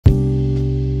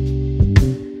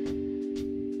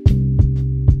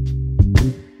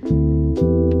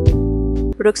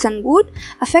Roxanne Gould,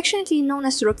 affectionately known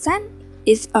as Roxanne,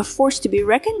 is a force to be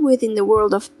reckoned with in the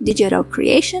world of digital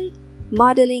creation,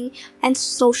 modeling, and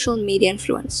social media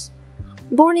influence.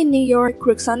 Born in New York,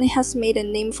 Roxanne has made a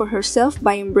name for herself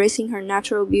by embracing her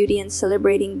natural beauty and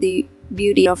celebrating the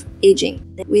beauty of aging.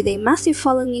 With a massive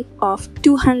following of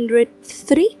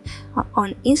 203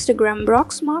 on Instagram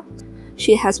Roxmark,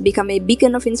 she has become a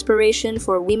beacon of inspiration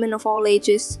for women of all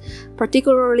ages,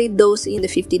 particularly those in the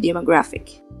 50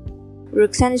 demographic.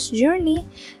 Roxanne's journey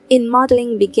in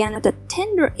modeling began at the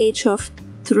tender age of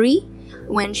 3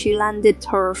 when she landed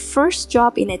her first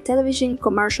job in a television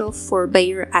commercial for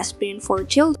Bayer Aspirin for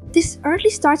Children. This early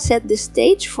start set the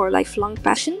stage for lifelong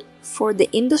passion for the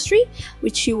industry,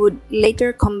 which she would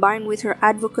later combine with her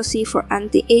advocacy for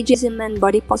anti-ageism and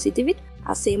body positivity.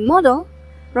 As a model,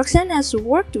 Roxanne has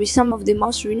worked with some of the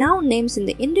most renowned names in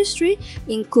the industry,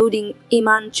 including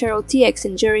Iman, Cheryl TX,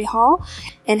 and Jerry Hall,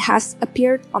 and has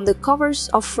appeared on the covers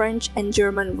of French and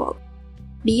German Vogue.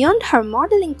 Beyond her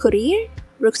modeling career,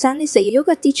 Roxanne is a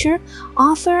yoga teacher,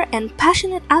 author, and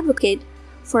passionate advocate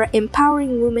for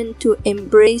empowering women to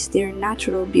embrace their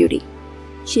natural beauty.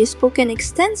 She has spoken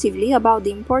extensively about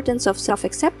the importance of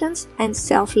self-acceptance and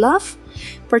self-love,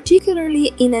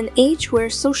 particularly in an age where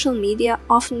social media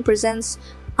often presents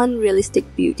unrealistic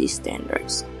beauty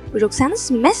standards.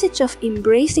 Roxanne's message of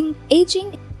embracing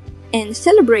aging and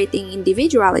celebrating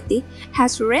individuality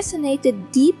has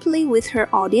resonated deeply with her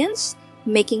audience,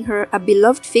 making her a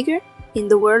beloved figure in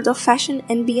the world of fashion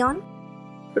and beyond.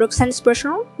 Roxanne's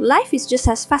personal life is just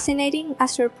as fascinating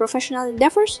as her professional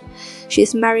endeavors. She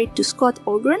is married to Scott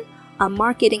Ogren, a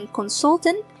marketing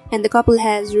consultant, and the couple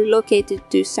has relocated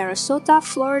to Sarasota,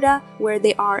 Florida, where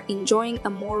they are enjoying a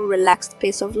more relaxed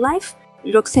pace of life.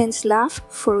 Roxanne's love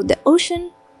for the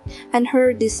ocean and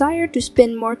her desire to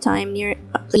spend more time near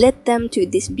led them to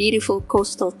this beautiful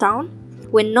coastal town.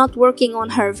 When not working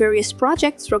on her various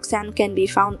projects, Roxanne can be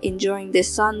found enjoying the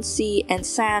sun, sea, and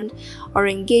sand, or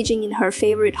engaging in her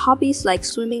favorite hobbies like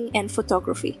swimming and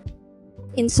photography.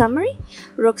 In summary,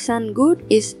 Roxanne Gould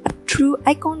is a true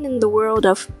icon in the world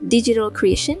of digital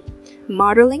creation,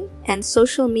 modeling, and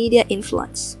social media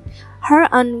influence. Her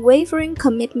unwavering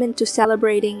commitment to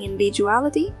celebrating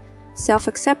individuality,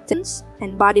 self-acceptance,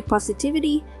 and body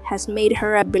positivity has made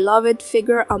her a beloved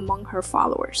figure among her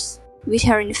followers. With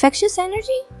her infectious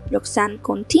energy, Roxanne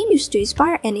continues to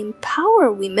inspire and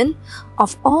empower women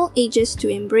of all ages to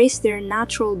embrace their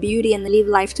natural beauty and live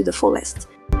life to the fullest.